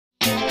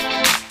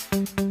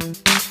Hello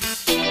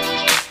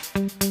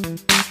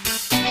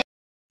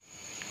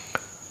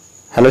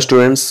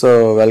students,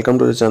 welcome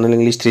to the channel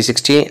English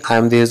 360. I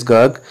am this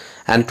Garg,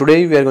 and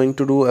today we are going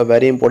to do a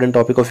very important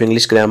topic of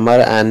English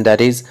grammar, and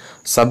that is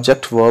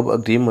subject-verb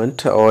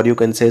agreement, or you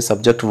can say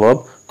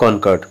subject-verb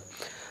concord.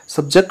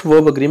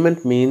 Subject-verb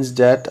agreement means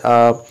that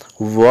a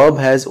verb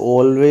has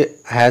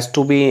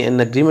to be in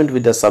agreement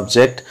with the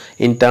subject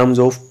in terms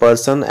of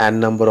person and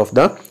number of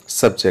the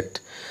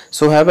subject.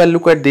 So have a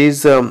look at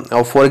these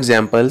four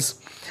examples.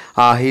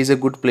 He is a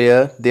good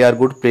player, they are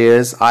good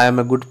players, I am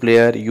a good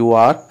player, you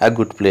are a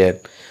good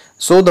player.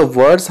 So the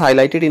words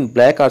highlighted in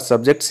black are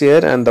subjects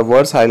here, and the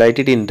words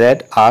highlighted in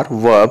red are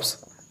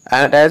verbs.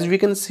 And as we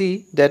can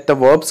see that the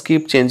verbs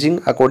keep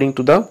changing according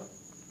to the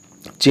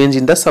change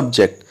in the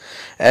subject,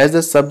 as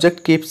the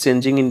subject keeps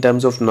changing in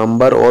terms of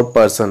number or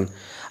person.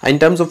 In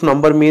terms of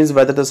number means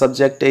whether the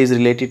subject is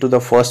related to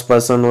the first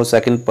person or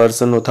second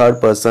person or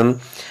third person,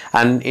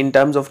 and in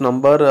terms of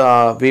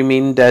number we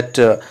mean that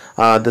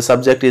the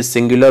subject is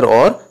singular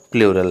or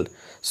plural.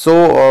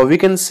 So we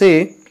can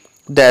say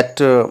that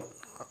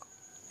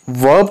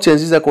verb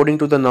changes according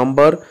to the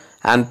number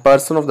and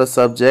person of the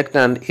subject,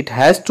 and it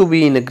has to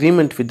be in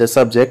agreement with the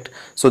subject.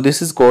 So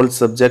this is called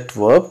subject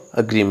verb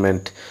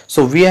agreement.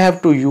 So we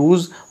have to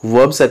use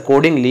verbs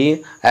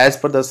accordingly as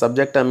per the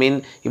subject. I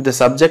mean, if the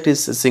subject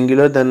is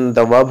singular, then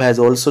the verb has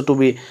also to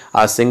be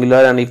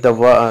singular, and if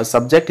the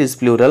subject is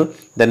plural,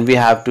 then we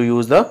have to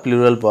use the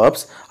plural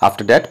verbs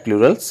after that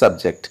plural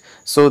subject.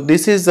 So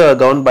this is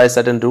governed by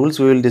certain rules.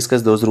 We will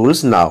discuss those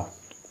rules now.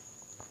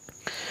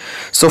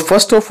 So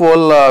first of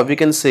all, we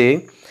can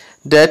say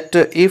that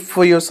if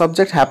your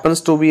subject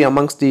happens to be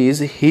amongst these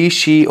he,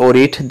 she or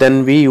it,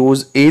 then we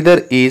use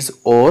either is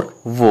or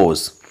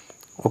was.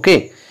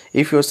 Okay,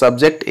 if your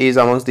subject is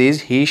amongst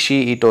these he,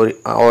 she, it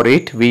or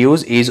it, we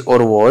use is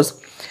or was.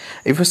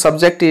 If your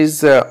subject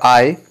is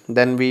I,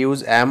 then we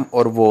use am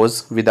or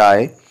was with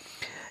I.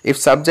 If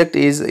subject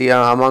is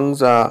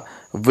amongst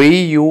we,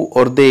 you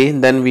or they,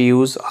 then we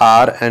use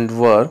are and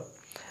were.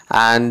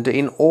 And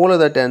in all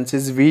other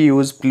tenses we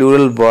use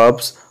plural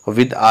verbs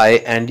with I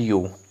and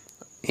you.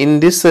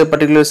 In this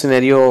particular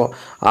scenario,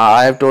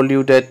 I have told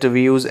you that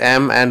we use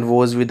am and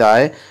was with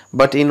I,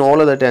 but in all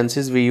other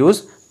tenses we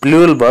use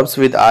plural verbs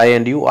with I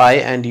and you. I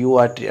and you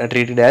are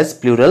treated as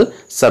plural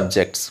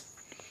subjects.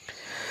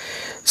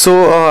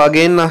 So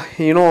again,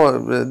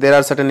 there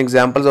are certain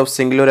examples of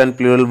singular and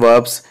plural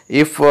verbs.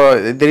 If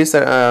there is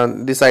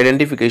this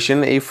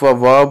identification, if a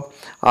verb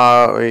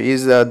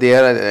is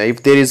there,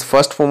 if there is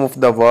first form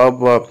of the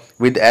verb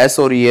with s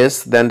or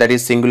es, then that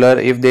is singular.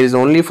 If there is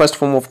only first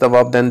form of the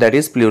verb, then that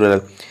is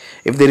plural.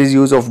 If there is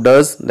use of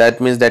does,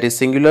 that means that is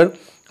singular,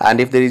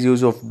 and if there is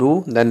use of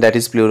do, then that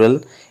is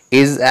plural.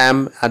 Is,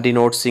 am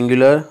denotes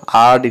singular,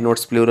 are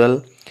denotes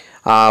plural,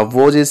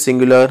 was is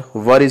singular,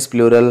 were is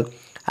plural,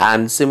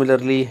 and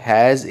similarly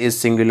has is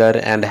singular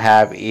and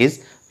have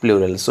is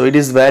plural. So it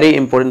is very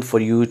important for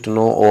you to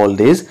know all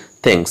these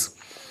things.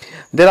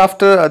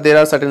 Thereafter, there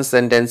are certain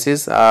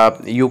sentences.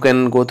 You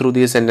can go through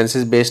these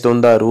sentences based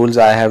on the rules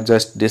I have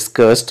just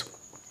discussed.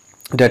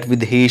 That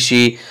with he,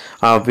 she,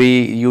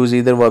 we use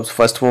either verbs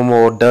first form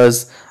or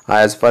does.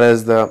 As far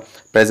as the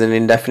present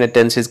indefinite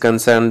tense is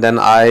concerned, then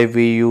I,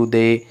 we, you,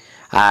 they,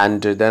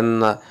 and then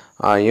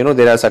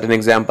there are certain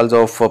examples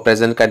of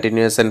present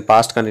continuous and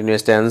past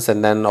continuous tense,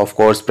 and then of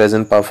course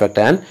present perfect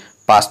and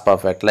past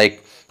perfect.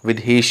 Like with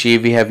he, she,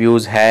 we have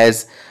used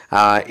has,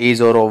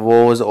 is or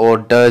was or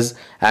does,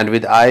 and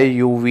with I,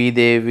 you, we,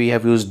 they, we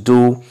have used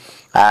do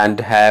and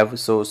have.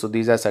 So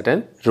these are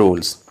certain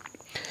rules.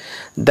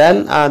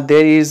 Then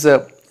there is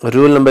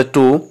rule number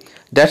 2,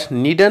 that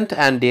needn't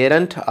and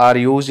daren't are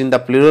used in the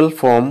plural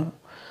form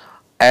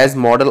as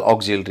modal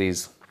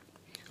auxiliaries.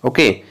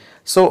 Okay,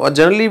 so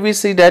generally we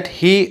see that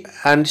he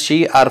and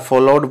she are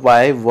followed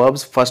by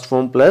verbs first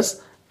form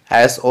plus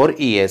s or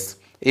es.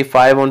 If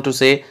I want to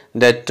say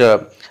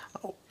that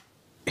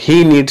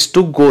he needs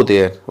to go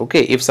there,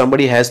 okay, if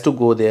somebody has to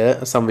go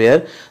there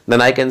somewhere,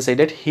 then I can say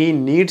that he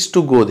needs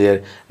to go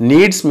there.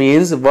 Needs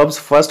means verbs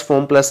first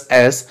form plus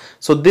s,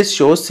 so this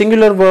shows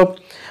singular verb.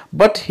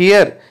 But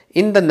here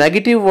in the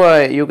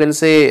negative you can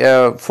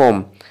say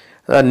form,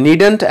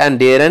 needn't and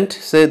daren't,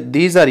 so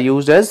these are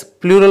used as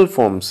plural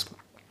forms.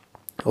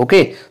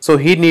 Okay, so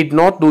he need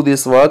not do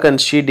this work and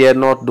she dare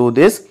not do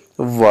this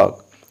work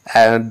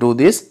and do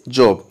this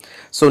job.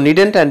 So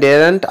needn't and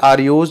daren't are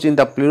used in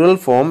the plural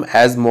form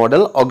as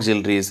modal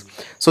auxiliaries.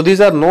 So these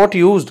are not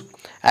used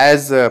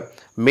as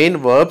main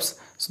verbs.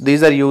 So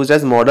these are used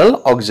as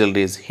modal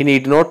auxiliaries. He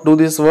need not do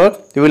this work.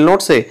 We will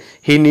not say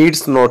he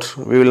needs not.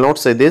 We will not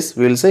say this.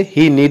 We will say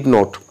he need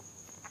not.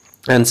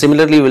 And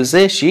similarly we will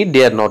say she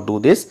dare not do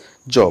this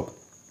job.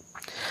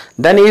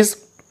 Then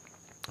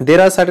there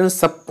are certain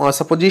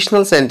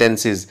suppositional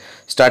sentences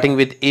starting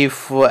with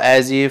if,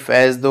 as if,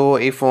 as though,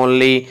 if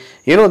only.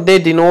 They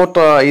denote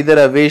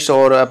either a wish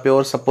or a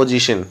pure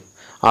supposition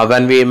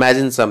when we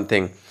imagine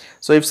something.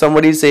 So if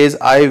somebody says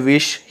I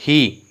wish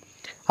he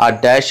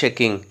dash a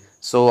king,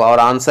 So our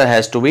answer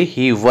has to be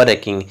he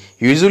working.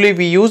 Usually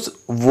we use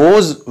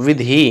was with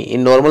he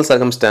in normal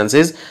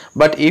circumstances,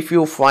 but if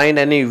you find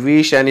any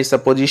wish, any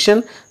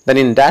supposition, then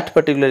in that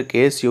particular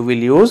case you will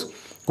use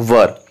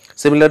were.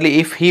 Similarly,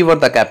 if he were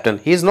the captain,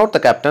 he is not the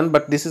captain,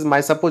 but this is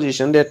my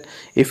supposition that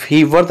if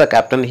he were the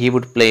captain, he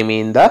would play me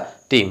in the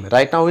team.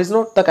 Right now he is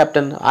not the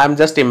captain. I am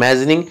just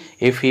imagining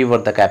if he were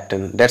the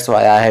captain. That's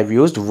why I have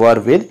used were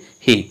with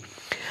he.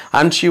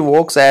 And she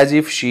walks as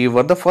if she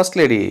were the first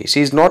lady.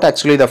 She is not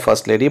actually the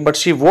first lady, but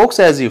she walks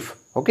as if.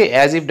 Okay,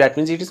 as if, that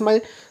means it is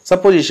my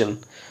supposition.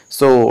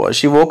 So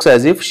she walks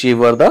as if she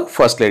were the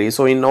first lady.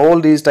 So in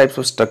all these types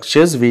of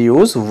structures we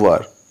use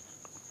were.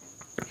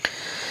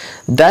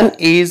 Then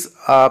is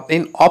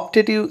in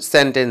optative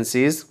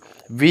sentences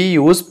we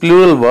use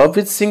plural verb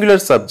with singular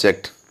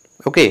subject.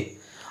 Okay,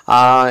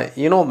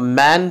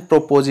 man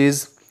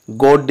proposes,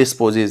 God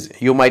disposes.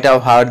 You might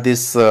have heard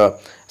this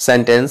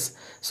sentence.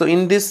 So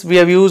in this we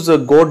have used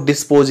God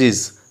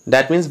disposes.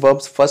 That means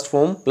verb's first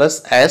form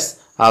plus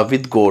s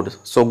with God.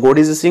 So God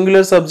is a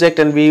singular subject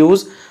and we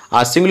use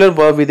a singular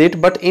verb with it.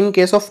 But in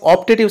case of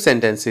optative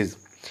sentences,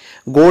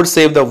 God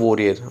save the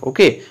warrior.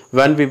 Okay,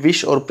 when we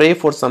wish or pray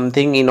for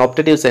something in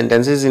optative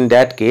sentences, in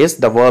that case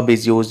the verb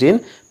is used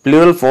in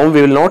plural form.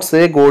 We will not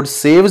say God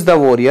saves the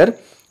warrior.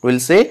 We will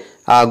say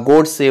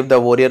God save the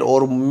warrior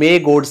or may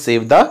God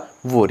save the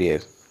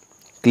warrior.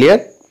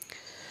 Clear?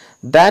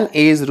 Then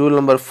is rule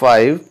number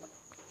 5.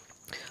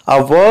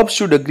 A verb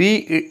should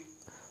agree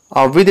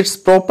with its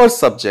proper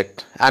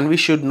subject and we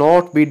should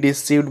not be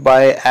deceived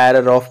by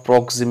error of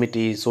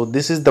proximity. So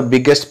this is the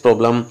biggest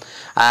problem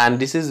and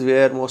this is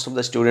where most of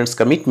the students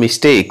commit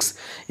mistakes.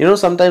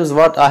 Sometimes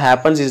what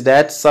happens is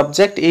that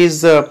subject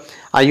is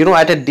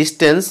at a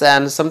distance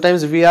and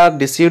sometimes we are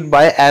deceived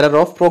by error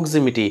of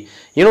proximity.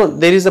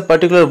 There is a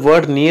particular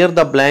word near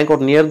the blank or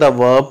near the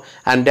verb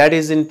and that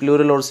is in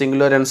plural or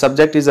singular and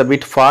subject is a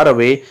bit far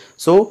away.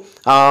 So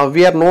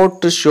we are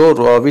not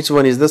sure which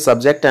one is the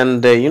subject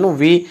and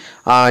we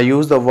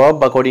use the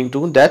verb according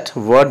to that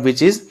word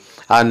which is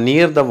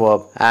near the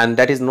verb and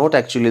that is not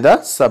actually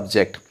the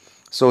subject.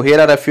 So here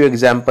are a few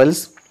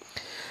examples.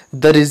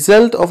 The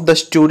result of the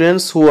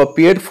students who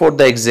appeared for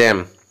the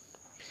exam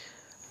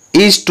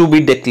is to be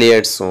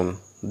declared soon.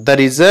 The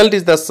result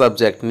is the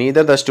subject,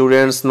 neither the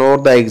students nor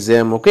the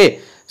exam. Okay,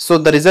 so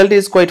the result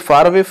is quite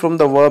far away from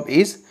the verb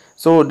is,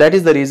 so that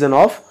is the reason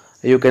of,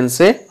 you can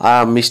say,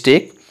 a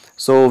mistake.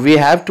 So we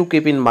have to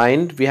keep in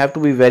mind, we have to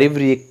be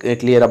very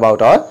clear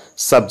about our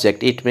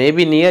subject. It may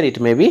be near, it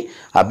may be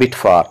a bit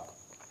far.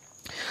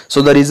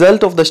 So the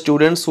result of the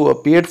students who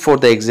appeared for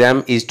the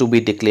exam is to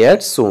be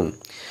declared soon.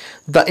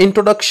 The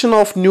introduction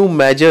of new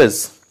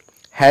measures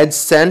had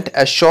sent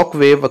a shock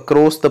wave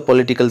across the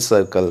political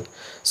circle.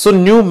 So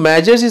new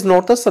measures is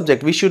not the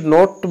subject. We should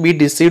not be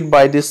deceived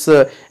by this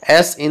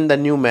s in the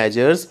new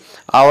measures.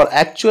 Our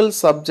actual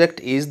subject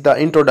is the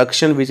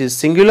introduction which is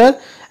singular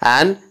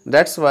and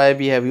that's why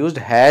we have used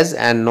has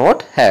and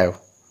not have.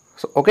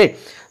 So, okay,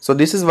 so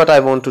this is what I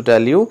want to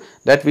tell you,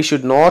 that we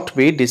should not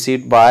be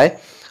deceived by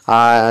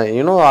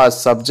our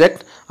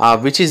subject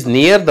which is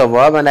near the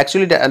verb and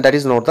actually that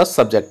is not the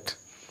subject.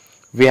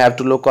 We have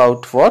to look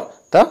out for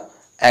the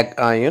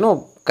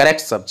correct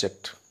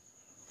subject.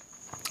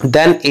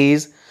 Then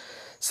is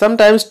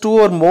sometimes two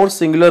or more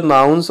singular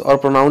nouns or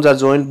pronouns are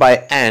joined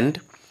by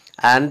and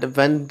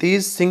when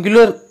these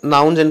singular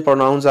nouns and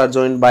pronouns are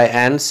joined by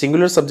and,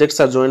 singular subjects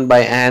are joined by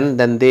and,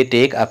 then they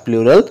take a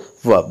plural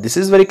verb. This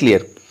is very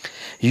clear.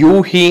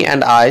 You, he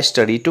and I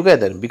study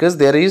together, because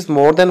there is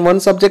more than one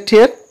subject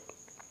here.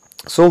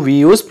 So we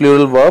use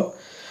plural verb.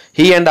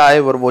 He and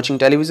I were watching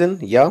television.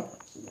 Yeah.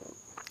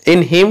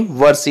 In him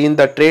were seen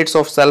the traits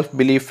of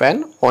self-belief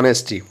and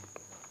honesty.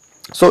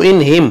 So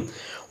in him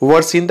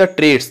were seen the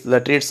traits.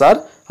 The traits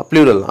are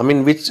plural. I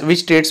mean,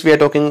 which traits we are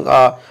talking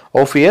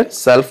of here?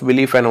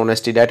 Self-belief and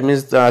honesty. That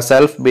means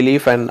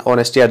self-belief and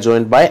honesty are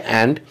joined by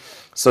and.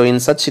 So in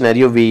such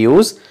scenario we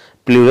use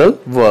plural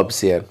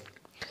verbs here.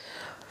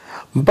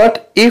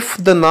 But if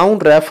the noun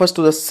refers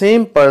to the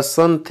same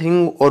person,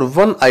 thing or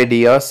one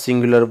idea,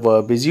 singular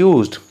verb is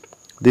used.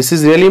 This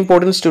is really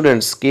important,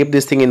 students. Keep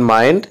this thing in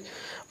mind.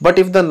 But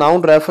if the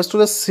noun refers to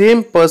the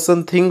same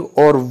person, thing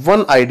or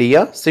one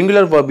idea,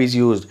 singular verb is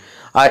used.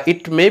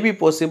 It may be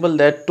possible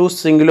that two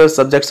singular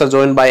subjects are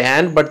joined by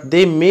and, but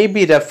they may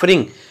be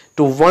referring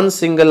to one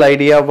single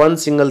idea, one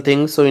single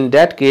thing. So in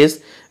that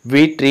case,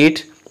 we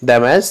treat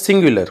them as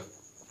singular.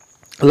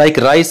 Like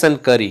rice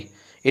and curry.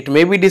 It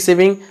may be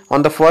deceiving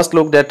on the first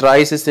look that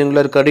rice is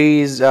singular, curry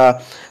is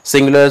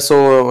singular.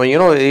 So,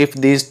 if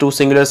these two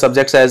singular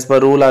subjects as per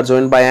rule are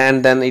joined by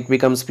and, then it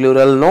becomes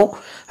plural. No,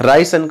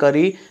 rice and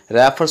curry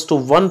refers to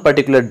one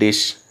particular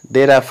dish.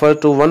 They refer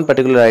to one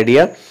particular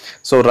idea.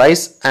 So,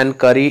 rice and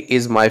curry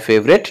is my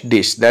favorite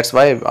dish. That's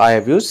why I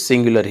have used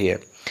singular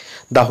here.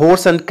 The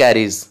horse and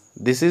carriage.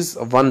 This is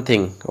one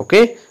thing.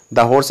 Okay.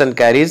 The horse and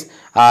carriage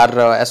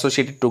are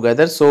associated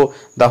together. So,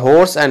 the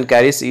horse and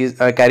carriage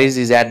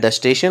is at the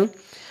station.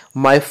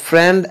 My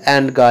friend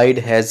and guide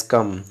has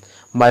come.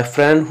 my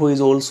friend who is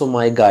also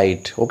my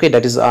guide. Okay,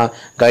 that is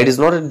guide is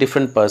not a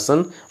different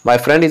person, my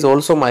friend is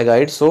also my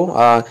guide,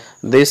 so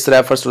this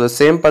refers to the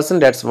same person.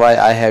 That's why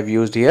I have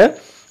used here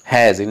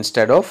has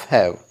instead of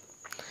have.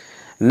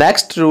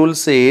 Next rule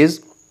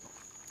says,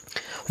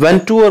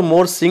 when two or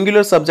more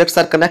singular subjects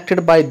are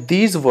connected by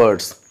these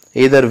words,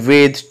 either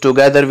with,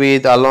 together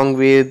with, along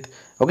with,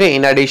 okay,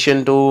 in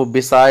addition to,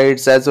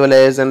 besides, as well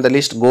as, and the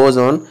list goes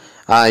on.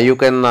 You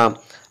can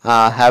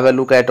have a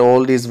look at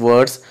all these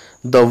words.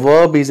 The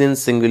verb is in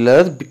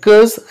singular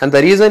because, and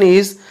the reason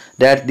is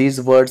that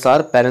these words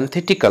are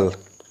parenthetical.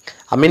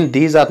 I mean,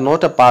 these are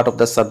not a part of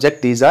the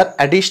subject, these are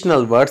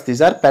additional words,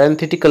 these are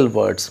parenthetical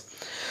words.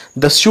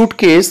 The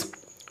suitcase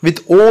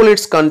with all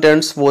its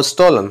contents was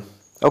stolen.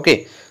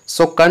 Okay,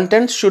 so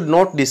contents should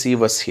not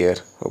deceive us here.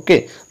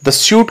 Okay, the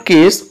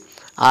suitcase,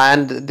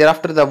 and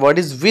thereafter the word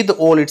is with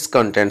all its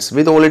contents.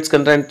 With all its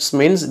contents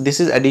means this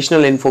is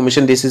additional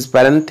information, this is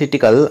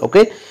parenthetical.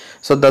 Okay,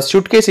 so the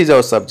suitcase is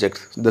our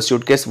subject. The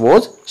suitcase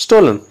was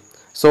stolen.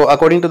 So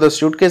according to the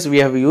suitcase we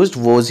have used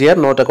was here,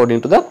 not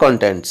according to the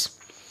contents.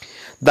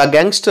 The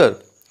gangster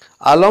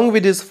along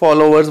with his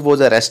followers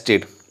was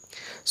arrested.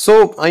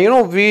 So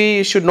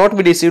we should not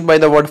be deceived by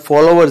the word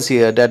followers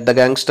here, that the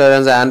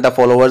gangsters and the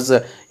followers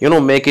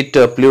make it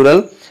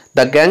plural.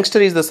 The gangster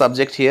is the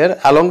subject here,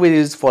 along with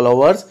his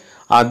followers.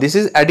 This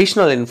is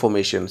additional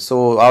information.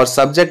 So our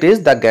subject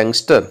is the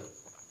gangster.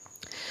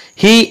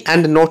 He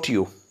and not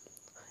you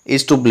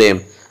is to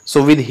blame.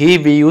 So with he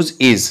we use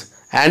is,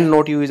 and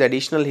not you is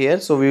additional here.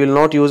 So we will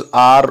not use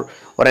are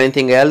or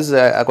anything else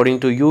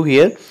according to you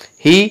here.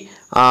 He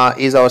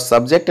is our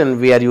subject and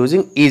we are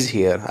using is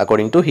here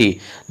according to he.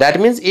 That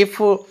means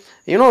if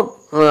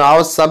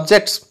our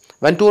subjects,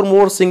 when two or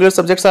more singular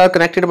subjects are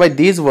connected by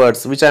these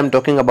words which I am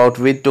talking about,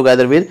 with,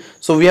 together with,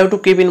 so we have to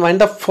keep in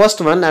mind the first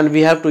one and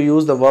we have to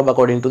use the verb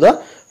according to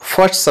the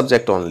first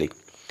subject only.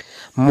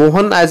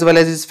 Mohan as well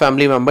as his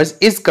family members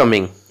is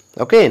coming.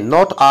 Okay,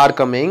 not are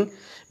coming,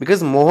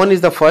 because Mohan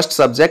is the first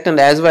subject and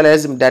as well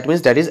as, that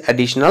means that is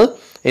additional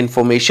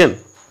information.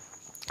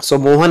 So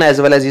Mohan as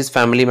well as his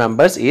family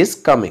members is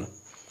coming.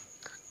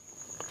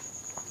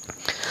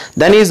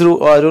 Then is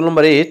rule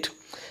number 8.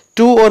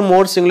 Two or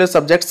more singular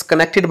subjects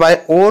connected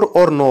by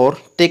or nor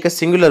take a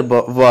singular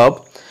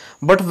verb,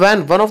 but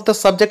when one of the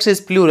subjects is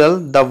plural,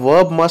 the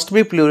verb must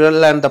be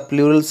plural and the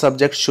plural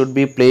subject should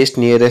be placed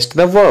nearest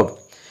the verb.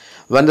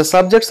 When the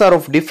subjects are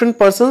of different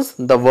persons,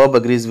 the verb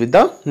agrees with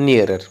the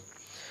nearer.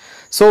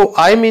 So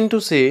I mean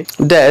to say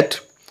that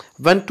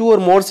when two or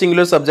more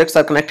singular subjects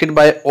are connected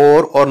by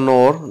or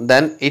nor,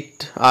 then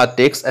it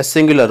takes a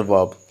singular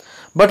verb.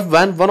 But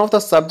when one of the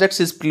subjects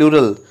is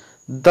plural,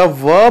 the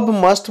verb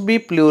must be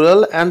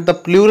plural and the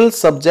plural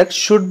subject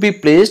should be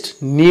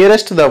placed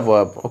nearest the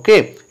verb.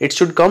 Okay, it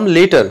should come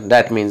later.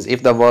 That means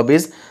if the verb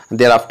is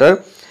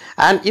thereafter,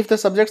 and if the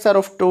subjects are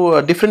of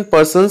two different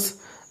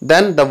persons,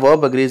 then the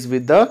verb agrees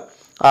with the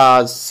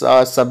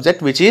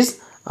subject which is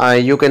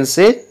you can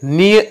say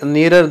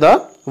nearer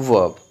the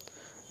verb.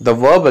 The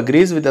verb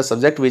agrees with the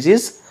subject which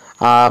is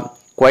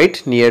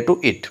quite near to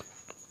it.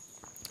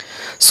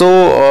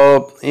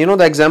 So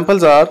the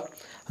examples are,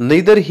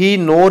 neither he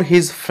nor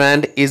his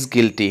friend is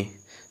guilty.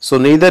 So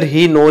neither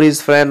he nor his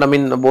friend, I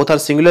mean both are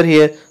singular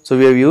here, so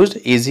we have used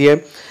is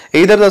here.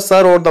 Either the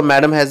sir or the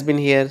madam has been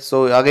here,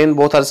 so again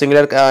both are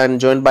singular and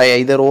joined by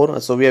either or,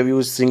 so we have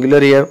used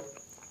singular here.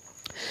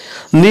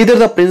 Neither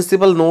the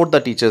principal nor the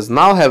teachers.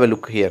 Now have a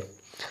look here.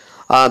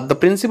 The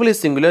principal is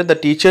singular, the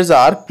teachers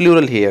are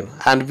plural here,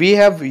 and we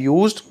have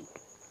used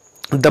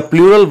the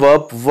plural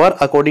verb were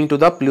according to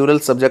the plural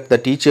subject, the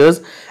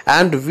teachers,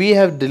 and we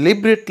have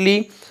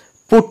deliberately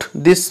put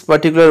this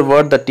particular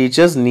word, the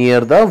teachers, near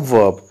the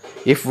verb.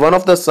 If one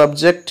of the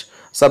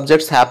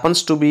subjects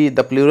happens to be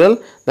the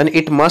plural, then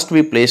it must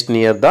be placed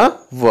near the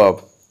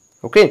verb.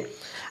 Okay,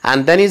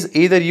 and then is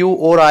either you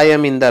or I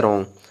am in the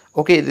wrong.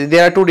 Okay,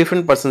 there are two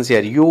different persons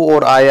here, you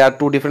or I are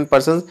two different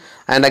persons,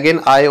 and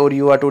again I or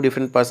you are two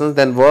different persons,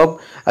 then verb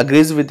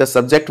agrees with the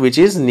subject which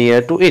is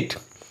near to it.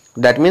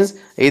 That means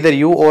either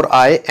you or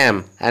I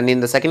am, and in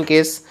the second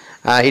case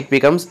it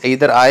becomes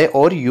either I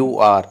or you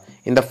are.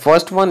 In the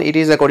first one it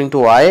is according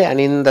to I,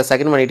 and in the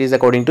second one it is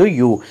according to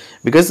you,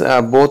 because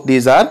both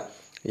these are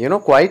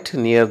quite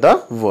near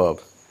the verb.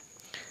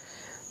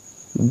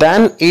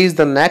 Then is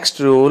the next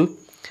rule,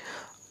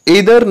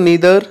 either,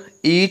 neither,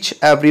 each,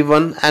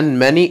 everyone and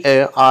many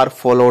are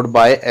followed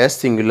by a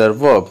singular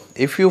verb.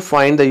 If you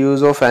find the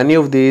use of any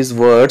of these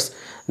words,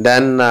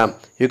 then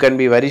you can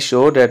be very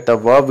sure that the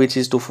verb which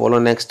is to follow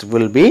next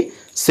will be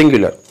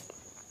singular.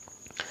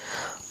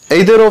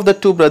 Either of the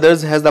two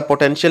brothers has the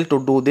potential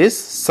to do this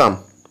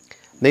sum.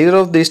 Neither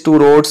of these two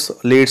roads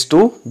leads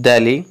to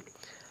Delhi.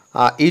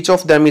 Each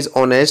of them is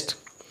honest.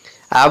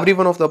 Every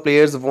one of the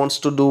players wants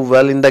to do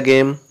well in the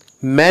game.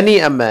 Many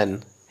a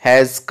man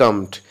has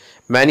come.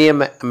 Many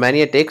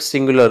a takes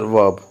singular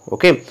verb.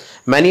 Okay,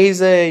 many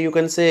is a, you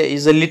can say,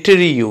 is a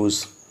literary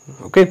use.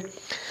 Okay,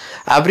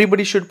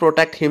 everybody should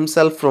protect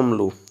himself from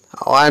Lou.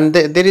 And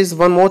there is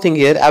one more thing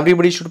here,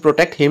 everybody should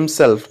protect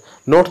himself,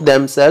 not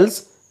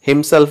themselves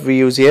himself we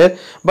use here.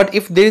 But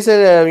if there is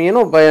a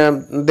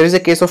there is a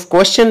case of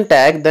question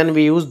tag, then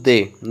we use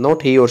they,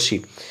 not he or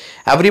she.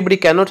 Everybody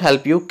cannot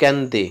help you,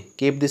 can they.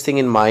 Keep this thing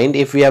in mind.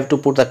 If we have to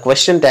put the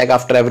question tag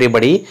after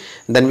everybody,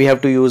 then we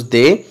have to use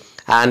they.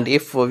 And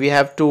if we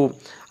have to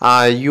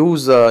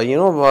use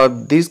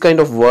these kind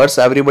of words,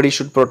 everybody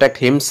should protect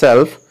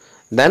himself,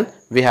 then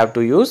we have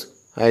to use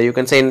you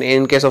can say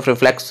in case of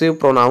reflexive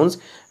pronouns,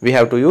 we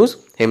have to use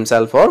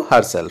himself or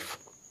herself.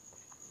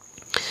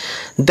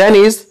 Then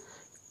is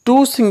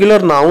two singular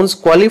nouns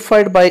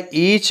qualified by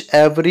each,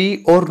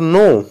 every or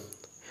no,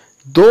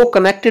 though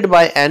connected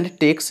by and,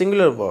 take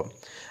singular verb.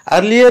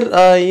 Earlier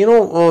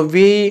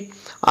we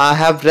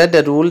have read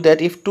a rule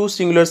that if two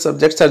singular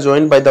subjects are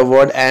joined by the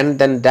word and,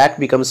 then that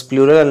becomes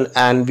plural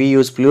and we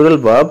use plural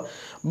verb.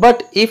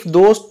 But if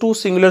those two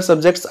singular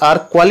subjects are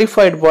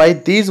qualified by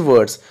these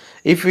words,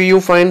 if you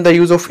find the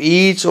use of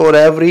each or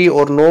every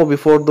or no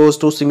before those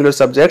two singular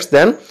subjects,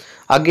 then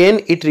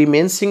again it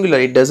remains singular,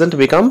 it doesn't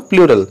become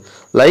plural.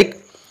 Like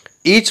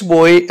each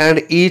boy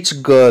and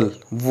each girl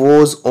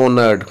was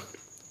honored.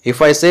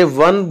 If I say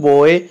one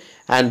boy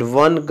and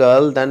one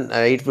girl, then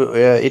it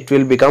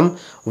will become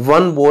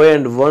one boy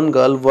and one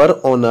girl were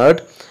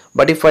honored.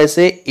 But if I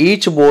say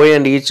each boy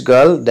and each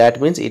girl, that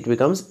means it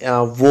becomes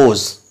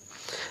was.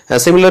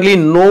 Similarly,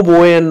 no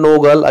boy and no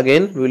girl,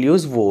 again we will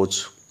use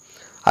was.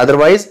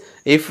 Otherwise,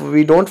 if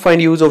we don't find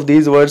use of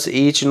these words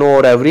each, no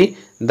or every,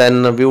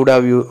 then we would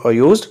have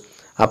used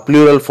a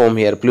plural form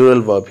here,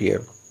 plural verb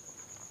here.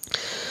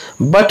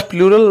 But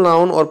plural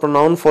noun or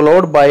pronoun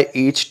followed by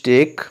each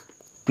take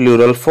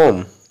plural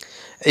form.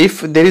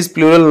 If there is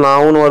plural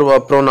noun or a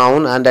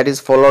pronoun and that is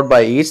followed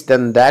by each,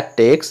 then that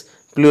takes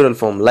plural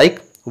form.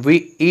 Like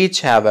we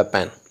each have a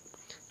pen.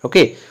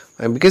 Okay,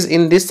 because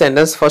in this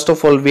sentence, first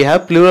of all, we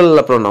have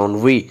plural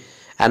pronoun we,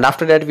 and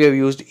after that we have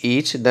used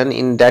each, then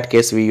in that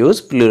case we use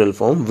plural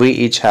form, we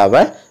each have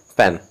a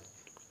pen.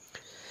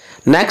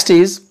 Next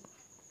is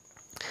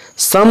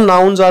some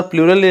nouns are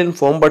plural in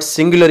form but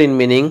singular in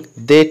meaning,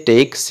 they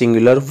take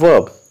singular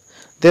verb.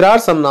 There are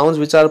some nouns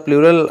which are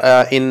plural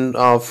in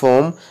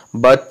form,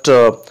 but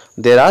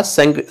they are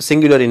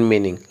singular in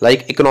meaning.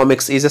 Like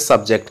economics is a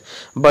subject,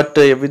 but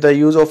with the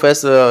use of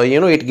s,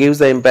 it gives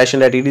the impression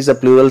that it is a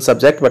plural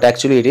subject, but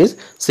actually it is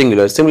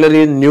singular.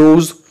 Similarly,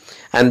 news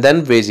and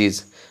then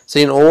wages. So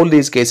in all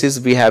these cases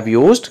we have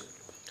used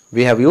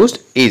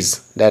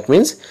is. That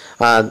means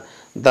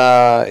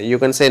you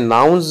can say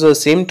nouns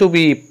seem to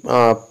be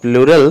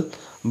plural,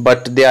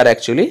 but they are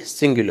actually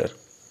singular.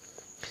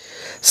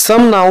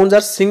 Some nouns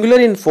are singular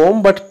in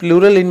form but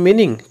plural in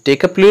meaning.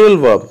 Take a plural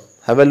verb.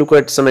 Have a look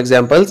at some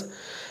examples.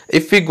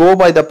 If we go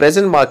by the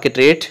present market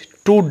rate,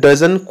 2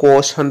 dozen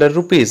cost 100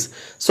 rupees.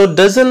 So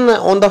dozen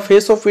on the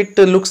face of it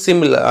looks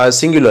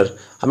singular.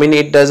 I mean,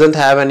 it doesn't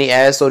have any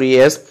s or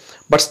es,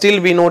 but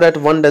still we know that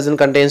 1 dozen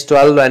contains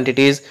 12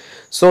 entities.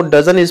 So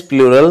dozen is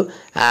plural,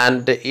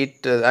 and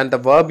the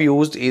verb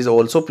used is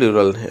also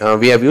plural.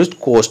 We have used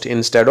cost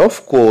instead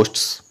of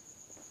costs.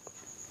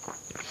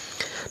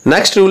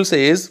 Next rule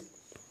says,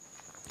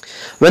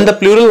 when the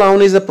plural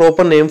noun is a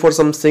proper name for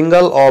some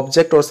single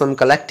object or some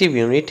collective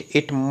unit,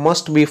 it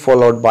must be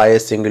followed by a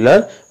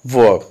singular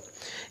verb.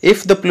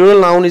 If the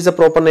plural noun is a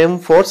proper name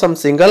for some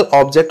single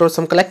object or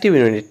some collective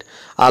unit,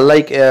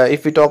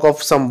 if we talk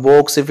of some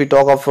books, if we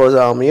talk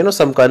of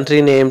some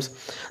country names,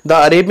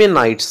 the Arabian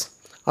Nights.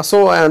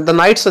 The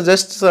night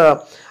suggests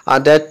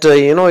that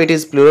it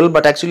is plural,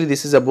 but actually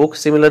this is a book.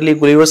 Similarly,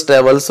 Gulliver's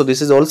Travels, so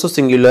this is also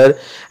singular,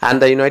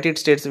 and the United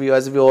States,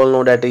 as we all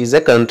know, that is a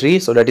country,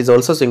 so that is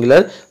also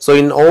singular. So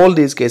in all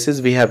these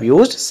cases we have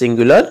used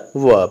singular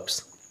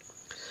verbs.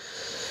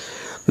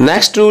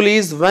 Next rule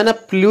is, when a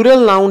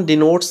plural noun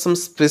denotes some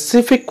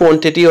specific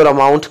quantity or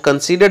amount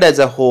considered as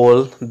a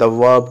whole, the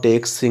verb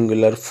takes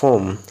singular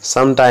form.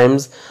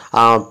 Sometimes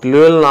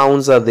plural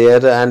nouns are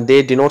there and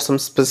they denote some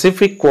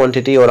specific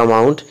quantity or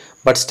amount,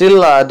 but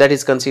still that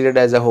is considered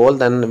as a whole,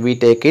 then we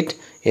take it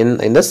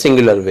in the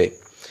singular way.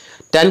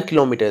 10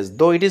 kilometers,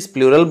 though it is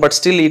plural, but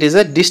still it is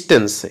a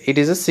distance, it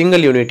is a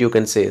single unit, you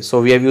can say.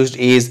 So we have used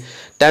is.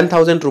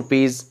 10,000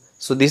 rupees,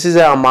 so this is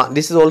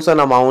also an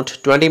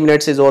amount. 20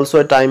 minutes is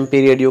also a time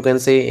period, you can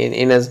say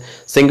in a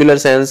singular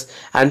sense.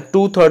 And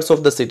 2/3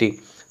 of the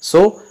city,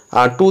 so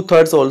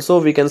 2/3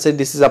 also we can say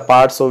this is a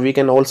part, so we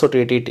can also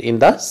treat it in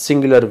the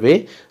singular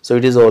way. So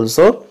it is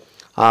also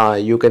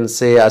you can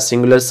say a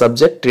singular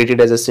subject, treated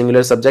as a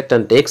singular subject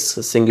and takes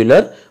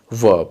singular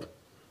verb.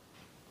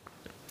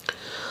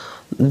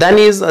 Then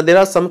there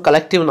are some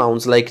collective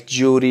nouns like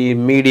jury,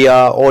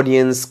 media,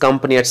 audience,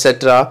 company,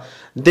 etc.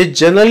 They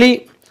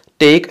generally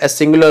take a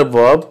singular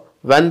verb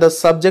when the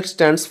subject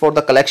stands for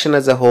the collection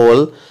as a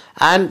whole,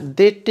 and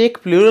they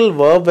take plural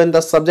verb when the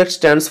subject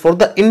stands for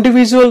the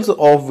individuals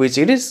of which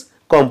it is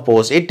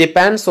composed. It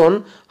depends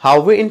on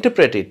how we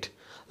interpret it.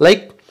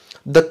 Like,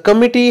 the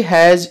committee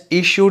has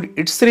issued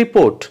its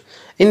report.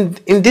 In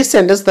this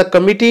sentence, the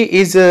committee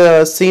is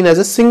seen as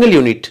a single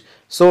unit.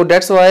 So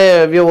that's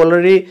why we have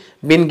already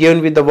been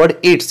given with the word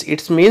its.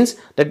 It means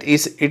that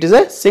it is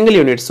a single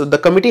unit. So the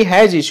committee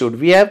has issued.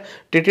 We have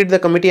treated the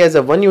committee as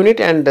a one unit,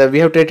 and we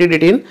have treated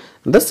it in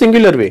the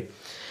singular way.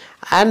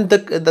 And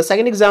the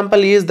second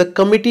example is the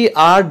committee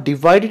are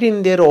divided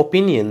in their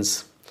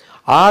opinions.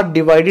 Are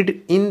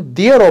divided in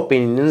their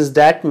opinions.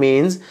 That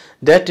means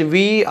that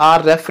we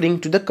are referring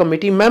to the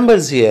committee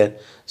members here.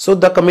 So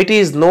the committee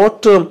is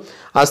not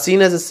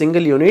seen as a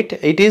single unit.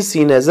 It is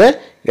seen as a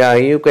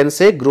you can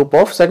say group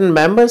of certain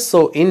members.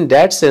 So in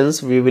that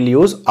sense we will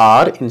use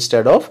are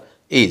instead of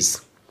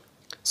is.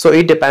 So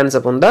it depends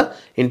upon the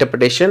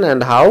interpretation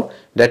and how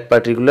that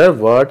particular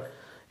word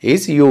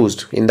is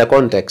used in the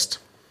context.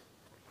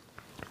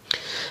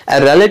 A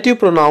relative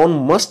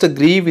pronoun must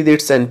agree with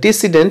its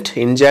antecedent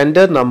in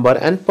gender, number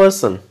and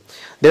person.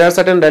 There are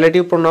certain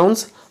relative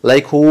pronouns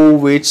like who,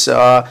 which,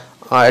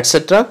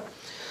 etc.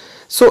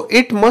 So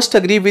it must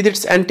agree with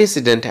its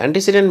antecedent.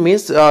 Antecedent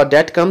means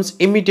that comes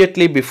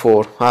immediately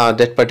before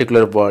that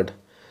particular word.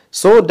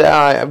 So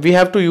we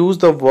have to use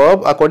the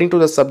verb according to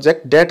the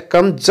subject that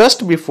comes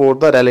just before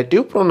the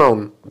relative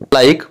pronoun.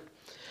 Like,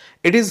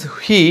 it is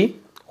he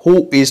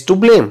who is to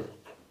blame.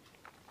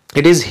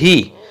 It is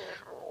he.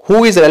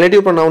 Who is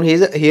relative pronoun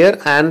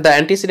here, and the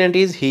antecedent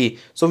is he.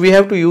 So we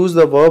have to use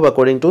the verb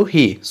according to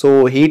he.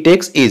 So he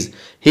takes is.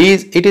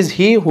 It is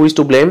he who is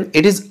to blame.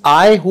 It is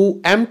I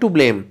who am to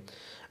blame.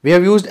 We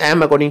have used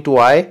am according to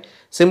I.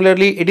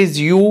 Similarly, it is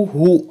you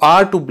who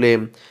are to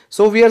blame.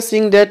 So we are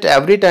seeing that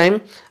every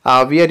time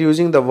we are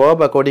using the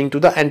verb according to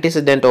the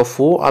antecedent of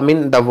who. I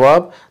mean the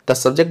verb, the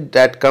subject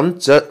that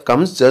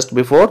comes just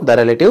before the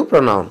relative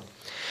pronoun.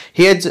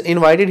 He has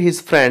invited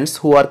his friends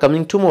who are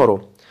coming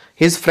tomorrow.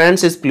 His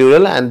friends is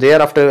plural, and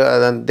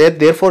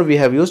therefore we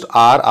have used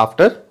are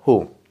after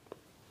who.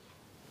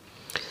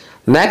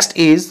 Next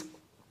is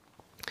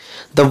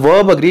the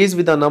verb agrees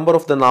with the number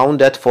of the noun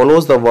that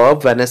follows the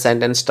verb when a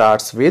sentence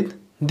starts with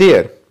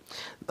there.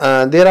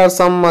 There are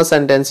some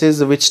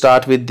sentences which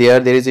start with there.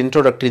 There is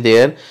introductory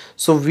there.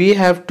 So we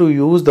have to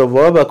use the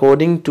verb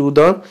according to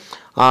the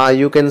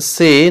you can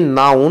say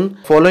noun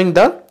following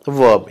the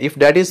verb. If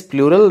that is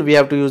plural, we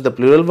have to use the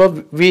plural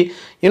verb.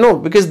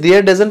 Because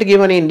there doesn't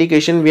give any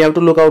indication, we have to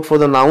look out for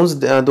the nouns.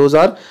 Those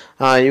are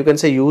you can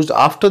say used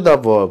after the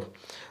verb.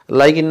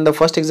 Like in the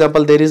first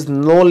example, there is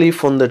no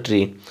leaf on the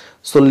tree.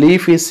 So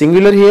leaf is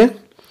singular here.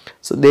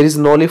 So there is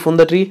no leaf on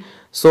the tree.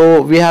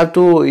 So we have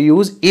to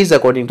use is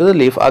according to the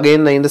leaf.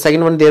 Again, in the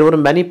second one, there were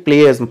many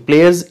players.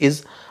 Players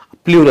is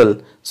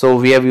plural. So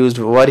we have used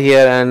were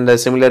here, and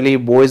similarly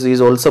boys is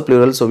also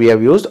plural. So we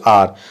have used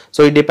are.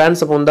 So it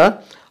depends upon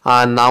the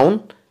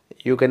noun,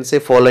 you can say,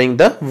 following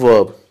the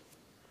verb.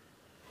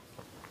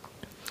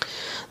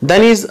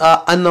 Then is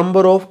a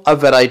number of, a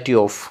variety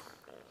of,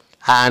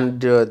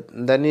 and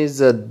then is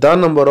the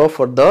number of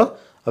or the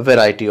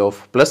variety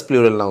of plus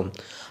plural noun.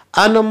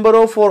 A number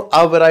of or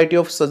a variety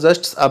of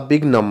suggests a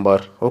big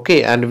number,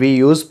 okay, and we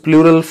use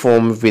plural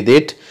form with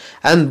it.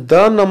 And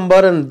the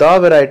number and the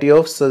variety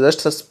of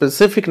suggests a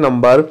specific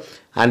number,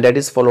 and that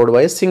is followed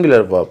by a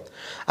singular verb.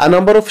 A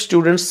number of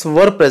students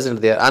were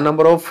present there. A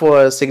number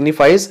of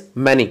signifies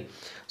many.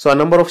 So a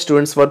number of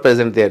students were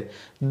present there.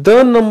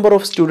 The number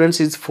of students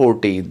is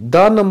 40.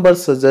 The number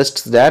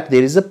suggests that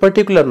there is a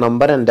particular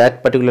number, and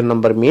that particular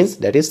number means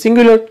that is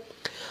singular.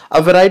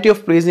 A variety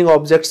of pleasing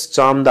objects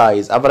charm the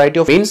eyes. A variety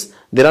of means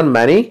there are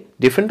many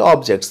different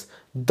objects.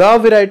 The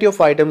variety of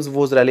items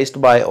was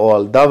relished by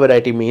all. The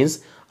variety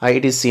means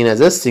it is seen as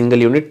a single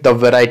unit. The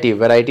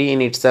variety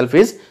in itself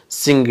is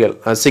singular.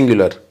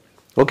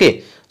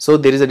 Okay. So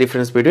there is a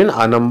difference between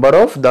a number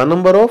of, the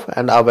number of,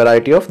 and a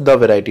variety of, the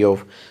variety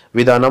of.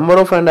 With a number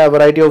of and a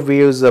variety of, we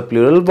use the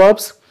plural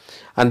verbs,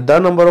 and the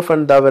number of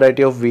and the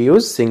variety of, we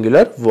use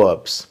singular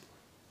verbs.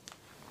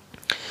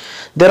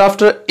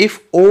 Thereafter, if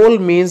all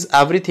means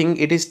everything,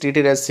 it is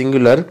treated as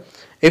singular.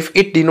 If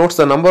it denotes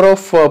the number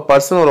of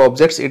person or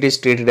objects, it is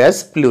treated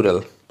as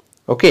plural.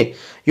 Okay,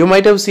 you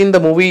might have seen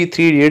the movie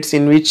 3 Idiots,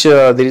 in which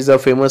there is a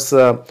famous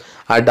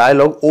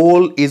dialogue,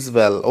 all is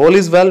well. All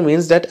is well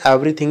means that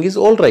everything is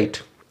all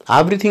right.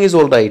 Everything is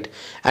all right.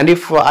 And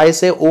if I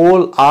say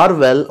all are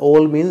well,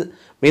 all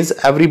means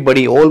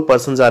everybody, all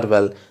persons are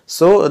well.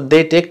 So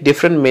they take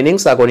different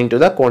meanings according to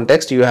the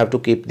context. You have to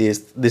keep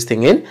this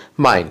thing in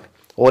mind.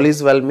 All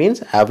is well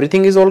means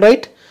everything is all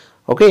right,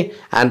 okay,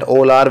 and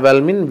all are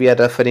well mean we are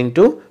referring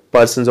to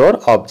persons or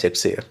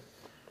objects here.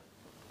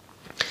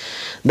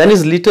 Then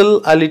is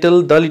little, a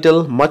little, the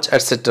little, much,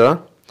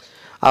 etc.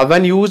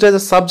 When used as a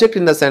subject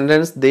in the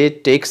sentence, they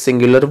take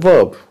singular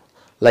verb.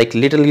 Like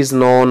little is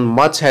known,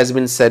 much has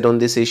been said on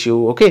this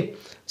issue, okay.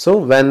 So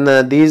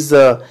when these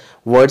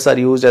words are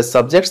used as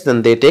subjects,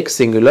 then they take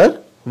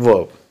singular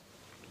verb.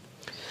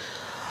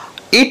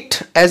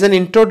 It as an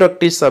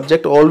introductory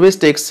subject always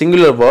takes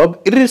singular verb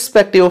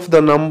irrespective of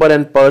the number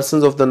and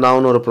persons of the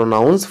noun or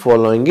pronouns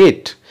following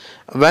it.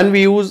 When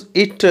we use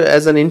it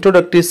as an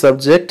introductory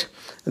subject,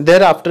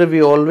 thereafter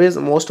we always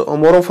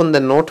more often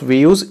than not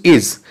we use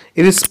is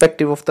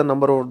irrespective of the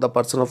number or the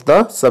person of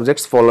the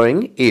subjects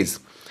following is.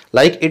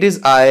 Like it is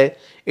I,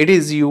 it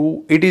is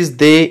you, it is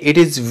they, it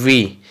is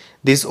we.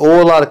 These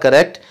all are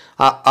correct.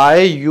 I,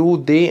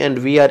 you, they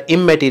and we are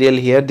immaterial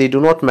here. They do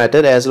not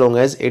matter as long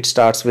as it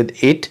starts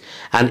with it,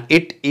 and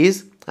it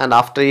is, and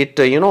after it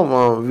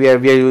we are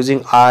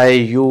using I,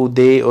 you,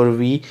 they or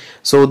we.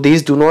 So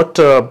these do not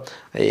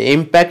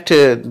impact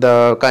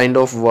the kind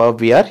of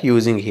verb we are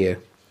using here.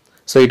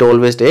 So it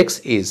always takes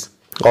is,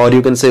 or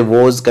you can say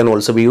was can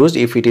also be used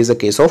if it is a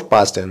case of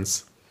past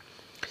tense.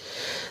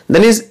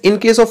 Then is in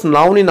case of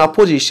noun in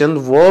apposition,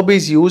 verb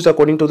is used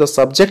according to the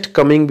subject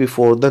coming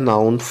before the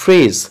noun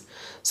phrase.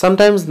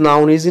 Sometimes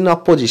noun is in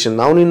apposition.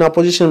 Noun in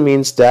apposition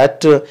means that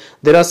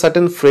there are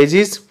certain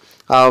phrases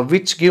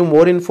which give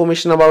more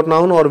information about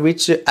noun, or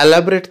which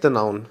elaborate the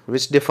noun,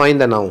 which define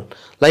the noun.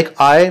 Like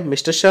I,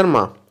 Mr.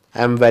 Sharma,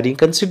 am very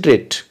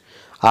considerate.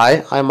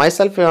 I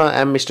myself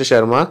am Mr.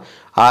 Sharma.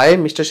 I,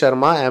 Mr.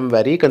 Sharma, am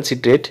very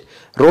considerate.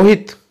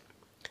 Rohit,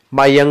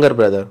 my younger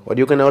brother, or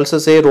you can also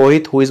say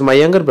Rohit, who is my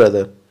younger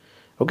brother.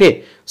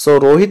 Okay, so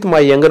Rohit, my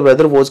younger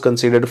brother, was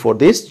considered for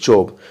this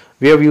job.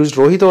 We have used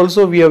Rohit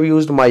also, we have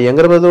used my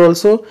younger brother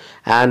also,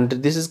 and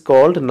this is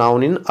called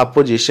noun in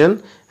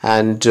apposition.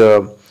 And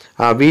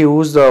we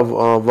use the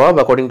verb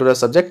according to the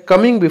subject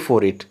coming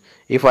before it.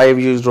 If I have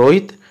used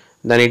Rohit,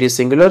 then it is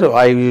singular.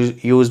 I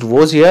used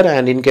was here,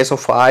 and in case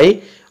of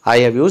I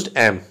have used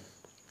am,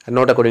 and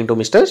not according to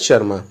Mr.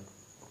 Sharma.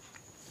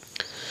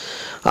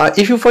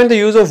 If you find the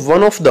use of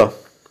one of the,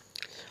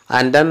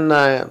 and then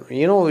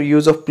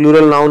use of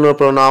plural noun or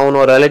pronoun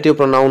or relative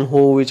pronoun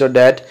who, which or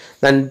that,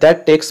 then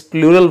that takes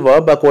plural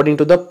verb according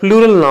to the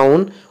plural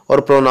noun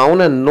or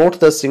pronoun, and not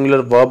the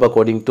singular verb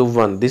according to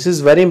one. This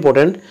is very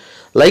important.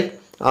 Like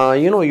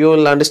you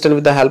will understand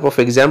with the help of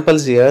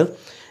examples here.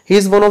 He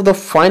is one of the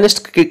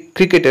finest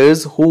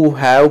cricketers who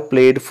have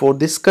played for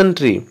this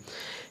country.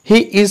 He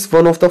is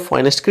one of the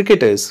finest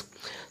cricketers.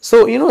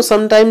 So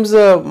sometimes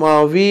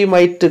we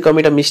might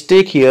commit a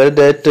mistake here,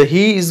 that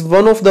he is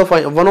one of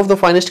the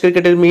finest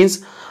cricketers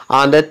means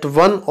that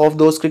one of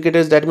those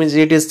cricketers, that means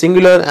it is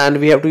singular and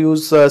we have to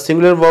use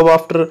singular verb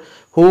after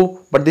who.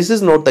 But this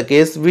is not the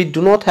case. We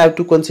do not have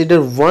to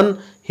consider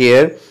one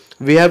here.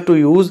 We have to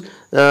use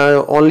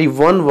only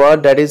one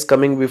word that is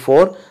coming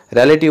before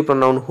relative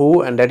pronoun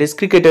who, and that is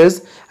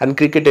cricketers, and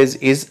cricketers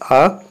is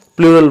a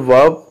plural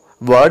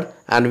word,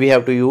 and we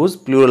have to use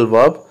plural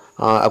verb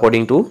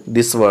according to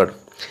this word.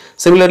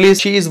 Similarly,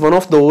 she is one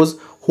of those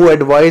who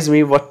advise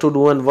me what to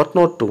do and what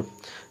not to.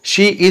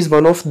 She is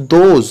one of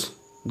those.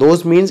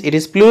 Those means it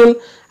is plural,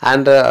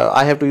 and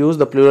I have to use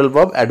the plural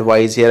verb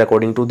advise here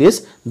according to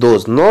this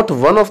those, not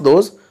one of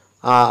those.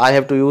 I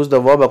have to use the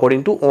verb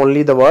according to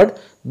only the word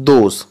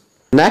those.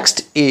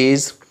 Next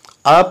is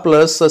a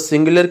plus a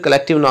singular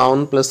collective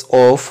noun plus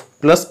of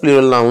plus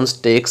plural nouns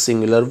takes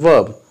singular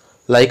verb.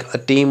 Like a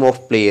team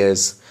of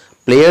players.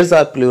 Players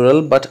are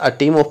plural, but a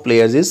team of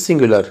players is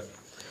singular.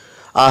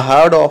 A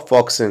herd of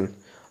oxen.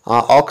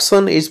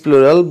 Oxen is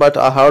plural, but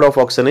a herd of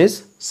oxen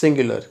is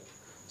singular.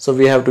 So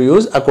we have to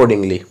use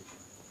accordingly.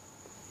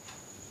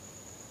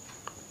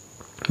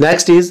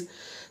 Next is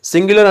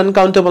singular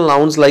uncountable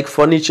nouns like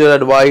furniture,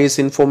 advice,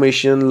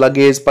 information,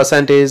 luggage,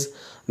 percentage,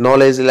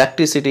 knowledge,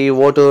 electricity,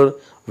 water,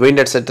 wind,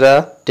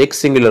 etc. take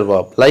singular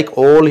verb. Like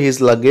all his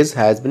luggage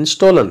has been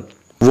stolen.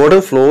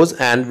 Water flows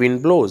and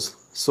wind blows.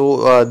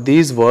 So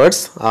these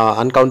words,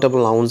 uncountable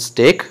nouns,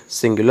 take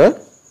singular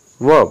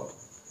verb.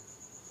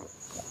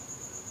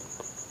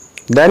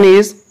 Then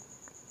is,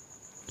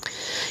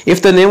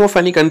 if the name of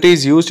any country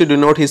is used to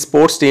denote his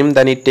sports team,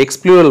 then it takes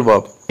plural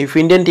verb. If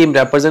Indian team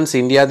represents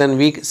India, then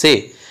we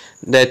say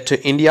that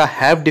India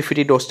have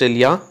defeated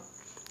Australia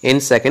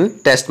in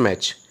second test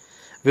match.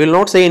 We will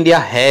not say India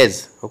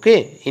has.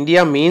 Okay,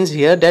 India means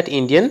here that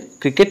Indian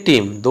cricket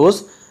team,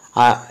 those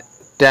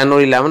 10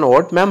 or 11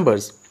 odd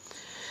members.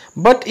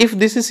 But if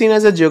this is seen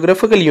as a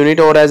geographical unit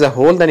or as a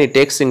whole, then it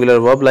takes singular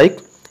verb,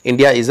 like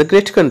India is a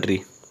great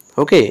country.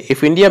 Okay,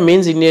 if India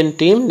means Indian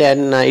team,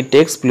 then it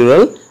takes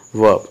plural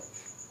verb.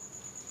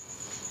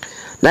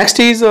 Next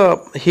is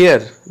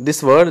here,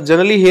 this word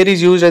generally here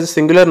is used as a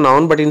singular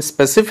noun, but in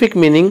specific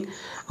meaning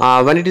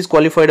when it is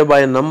qualified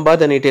by a number,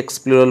 then it takes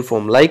plural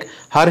form. Like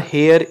her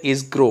hair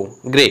is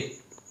grey.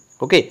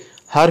 Okay,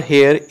 her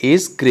hair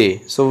is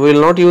grey. So we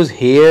will not use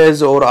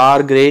hairs or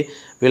are grey.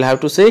 We will have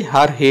to say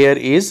her hair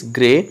is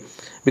grey,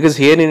 because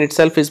hair in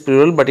itself is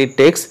plural, but it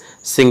takes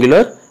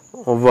singular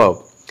verb.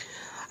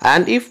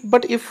 And if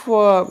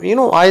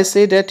I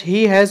say that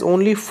he has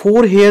only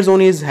 4 hairs on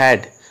his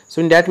head,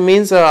 so in that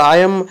means I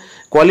am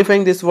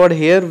qualifying this word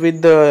here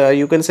with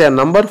you can say a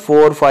number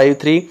 4, 5,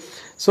 3.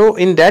 So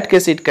in that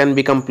case it can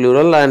become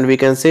plural, and we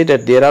can say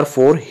that there are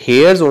 4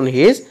 hairs on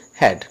his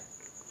head.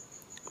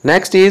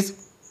 Next is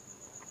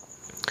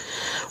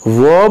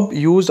verb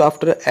used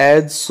after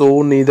as,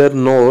 so, neither,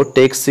 nor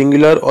takes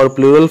singular or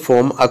plural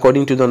form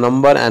according to the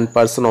number and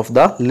person of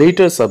the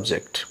later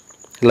subject.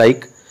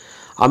 Like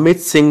Amit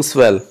sings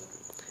well,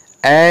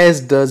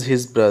 as does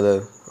his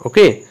brother.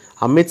 Okay,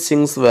 Amit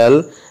sings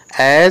well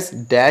as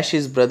dash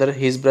his brother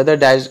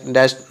dash,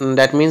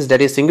 that means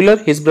that is singular,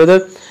 his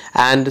brother,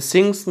 and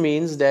sings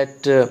means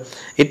that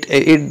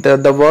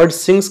the word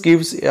sings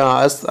gives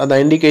us the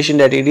indication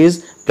that it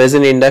is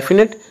present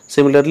indefinite.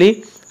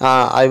 Similarly,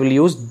 I will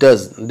use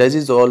does. Does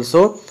is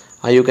also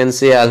you can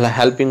say a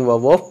helping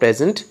verb of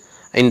present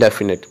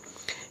indefinite.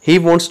 He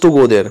wants to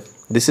go there.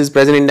 This is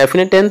present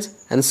indefinite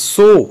tense. And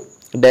so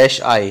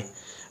dash I.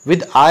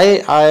 With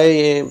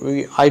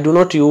I do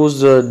not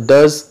use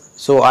does,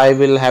 so I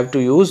will have to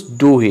use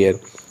do here.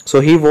 So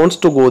he wants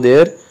to go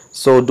there,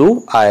 so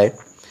do I.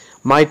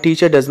 My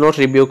teacher does not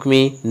rebuke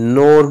me,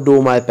 nor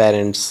do my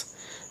parents.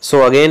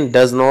 So again,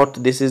 does not,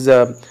 this is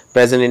a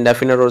present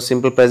indefinite or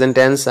simple present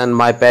tense, and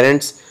my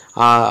parents,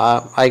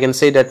 I can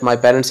say that my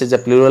parents is a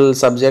plural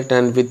subject,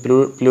 and with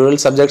plural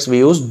subjects we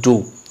use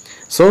do.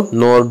 So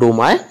nor do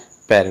my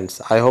parents.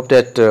 I hope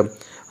that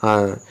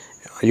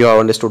you have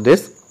understood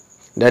this,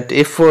 that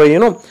if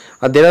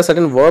there are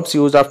certain verbs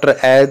used after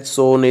as,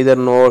 so, neither,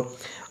 nor,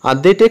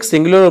 they take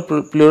singular or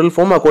plural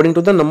form according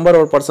to the number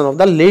or person of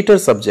the later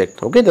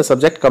subject. Okay, the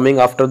subject coming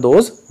after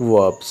those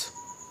verbs.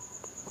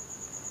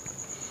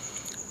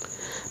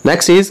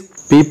 Next is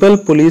people,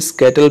 police,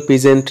 cattle,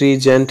 peasantry,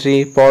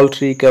 gentry,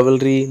 poultry,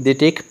 cavalry. They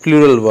take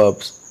plural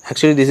verbs.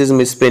 Actually, this is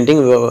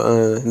misprinting.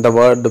 The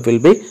word will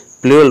be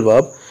plural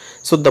verb.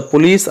 So the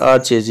police are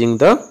chasing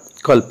the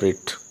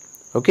culprit.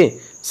 Okay,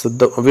 so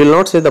we will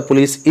not say the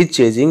police is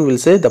chasing, we will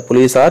say the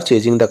police are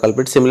chasing the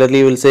culprit.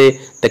 Similarly, we will say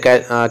the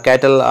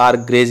cattle are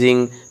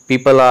grazing,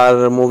 people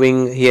are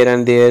moving here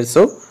and there.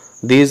 So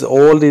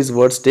all these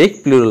words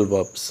take plural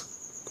verbs.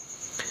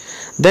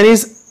 Then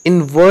is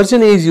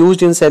inversion is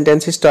used in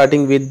sentences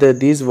starting with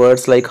these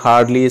words like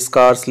hardly,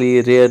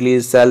 scarcely,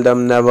 rarely,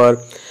 seldom, never,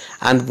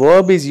 and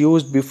verb is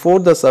used before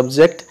the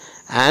subject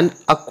and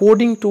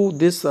according to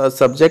this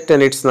subject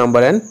and its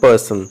number and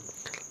person.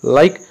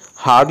 Like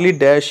hardly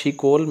dash he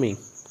call me,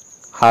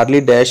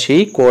 hardly dash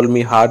he call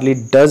me, hardly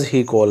does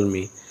he call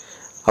me.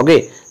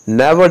 Okay,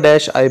 never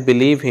dash I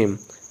believe him.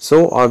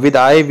 So with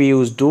I we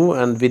use do,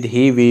 and with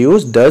he we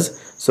use does.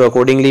 So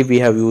accordingly we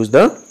have used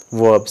the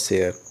verbs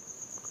here.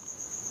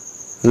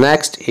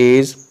 Next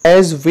is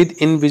as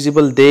with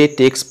invisible they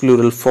takes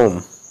plural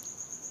form.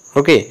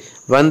 Okay,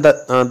 when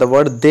the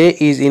word they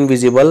is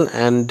invisible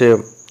and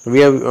we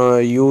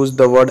have used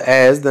the word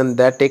as, then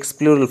that takes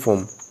plural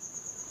form.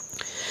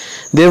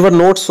 There were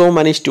not so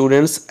many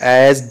students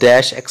as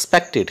dash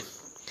expected.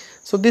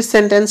 So this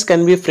sentence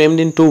can be framed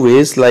in two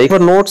ways, like there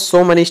were not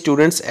so many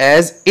students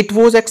as it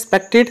was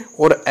expected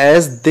or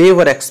as they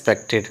were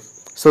expected.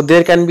 So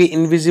there can be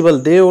invisible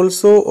they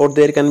also, or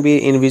there can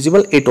be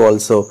invisible it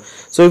also.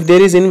 So if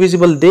there is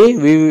invisible they,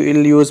 we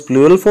will use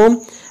plural form,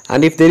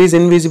 and if there is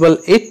invisible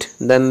it,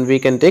 then we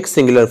can take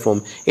singular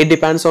form. It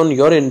depends on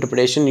your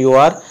interpretation. You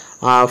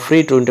are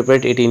free to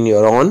interpret it in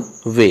your own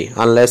way,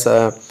 unless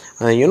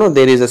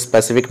there is a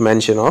specific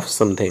mention of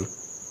something.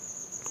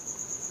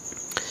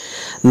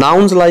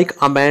 Nouns like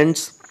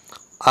amends,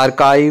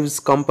 archives,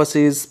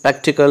 compasses,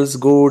 spectacles,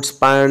 goods,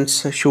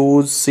 pants,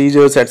 shoes,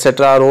 scissors,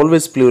 etc. are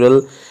always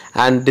plural,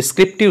 and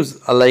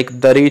descriptives like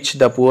the rich,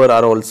 the poor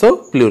are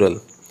also plural.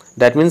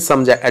 That means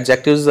some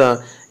adjectives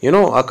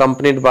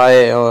accompanied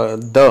by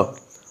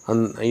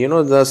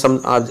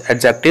some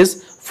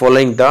adjectives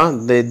following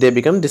they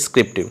become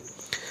descriptive.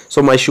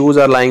 So my shoes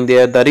are lying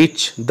there. The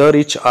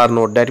rich are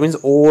not. That means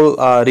all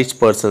rich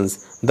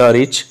persons. The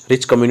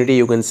rich community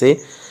you can say.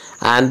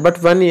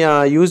 But when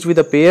used with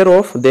a pair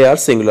of, they are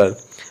singular.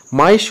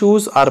 My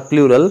shoes are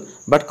plural,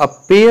 but a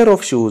pair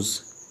of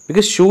shoes,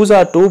 because shoes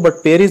are two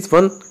but pair is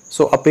one.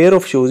 So a pair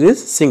of shoes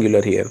is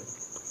singular here.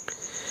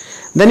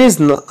 Then is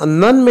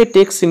none may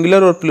take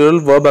singular or plural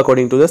verb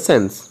according to the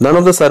sense. None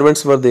of the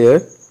servants were there.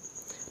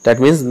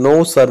 That means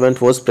no servant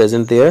was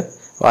present there.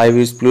 I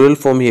use plural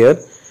form here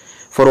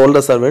for all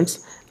the servants.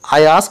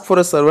 I asked for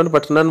a servant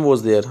but none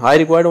was there. I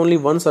required only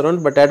one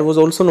servant but that was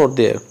also not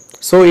there.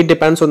 So it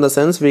depends on the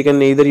sense. We can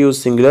either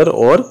use singular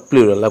or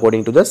plural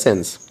according to the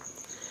sense.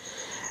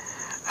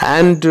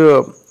 And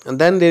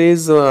then there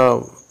is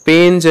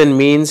pains and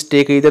means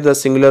take either the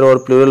singular or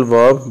plural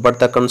verb, but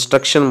the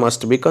construction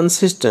must be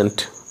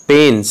consistent.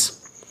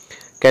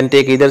 Pains can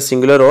take either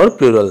singular or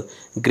plural.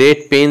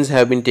 Great pains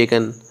have been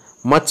taken.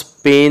 Much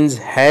pains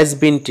has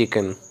been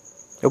taken.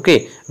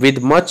 Okay,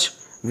 with much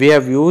we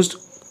have used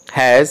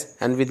has,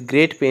 and with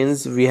great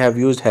pains we have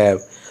used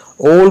have.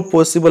 All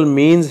possible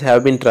means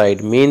have been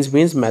tried.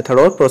 Means method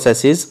or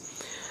processes.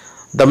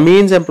 The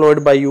means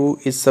employed by you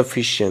is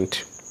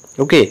sufficient.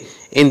 Okay,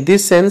 in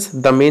this sense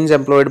the means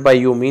employed by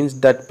you means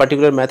that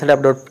particular method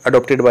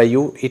adopted by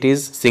you, it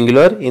is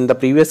singular. In the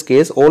previous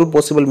case all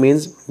possible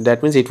means,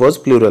 that means it was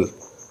plural.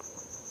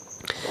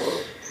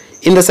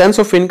 In the sense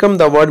of income,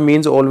 the word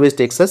means always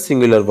takes a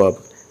singular verb.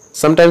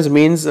 Sometimes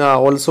means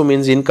also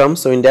means income,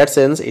 so in that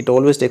sense it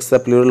always takes the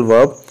plural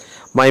verb.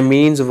 My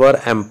means were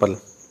ample.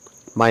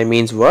 My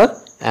means were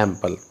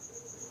ample.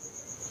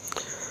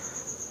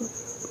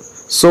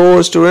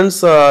 So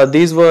students,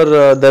 these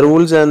were the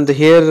rules, and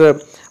here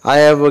I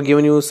have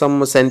given you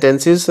some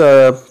sentences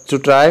to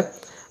try,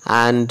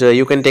 and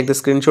you can take the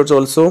screenshots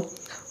also.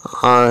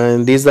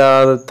 These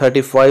are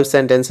 35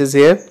 sentences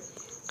here,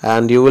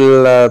 and you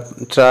will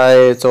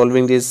try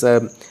solving these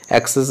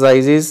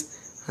exercises,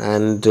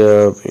 and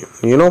you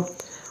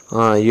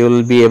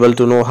will be able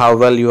to know how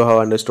well you have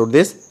understood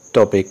this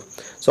topic.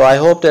 So I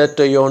hope that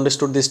you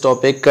understood this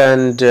topic,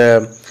 and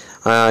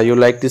you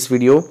like this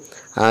video.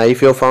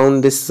 If you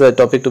found this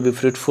topic to be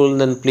fruitful,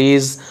 then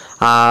please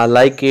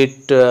like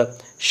it,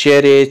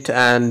 share it,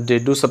 and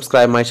do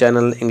subscribe my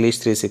channel English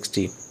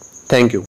 360. Thank you.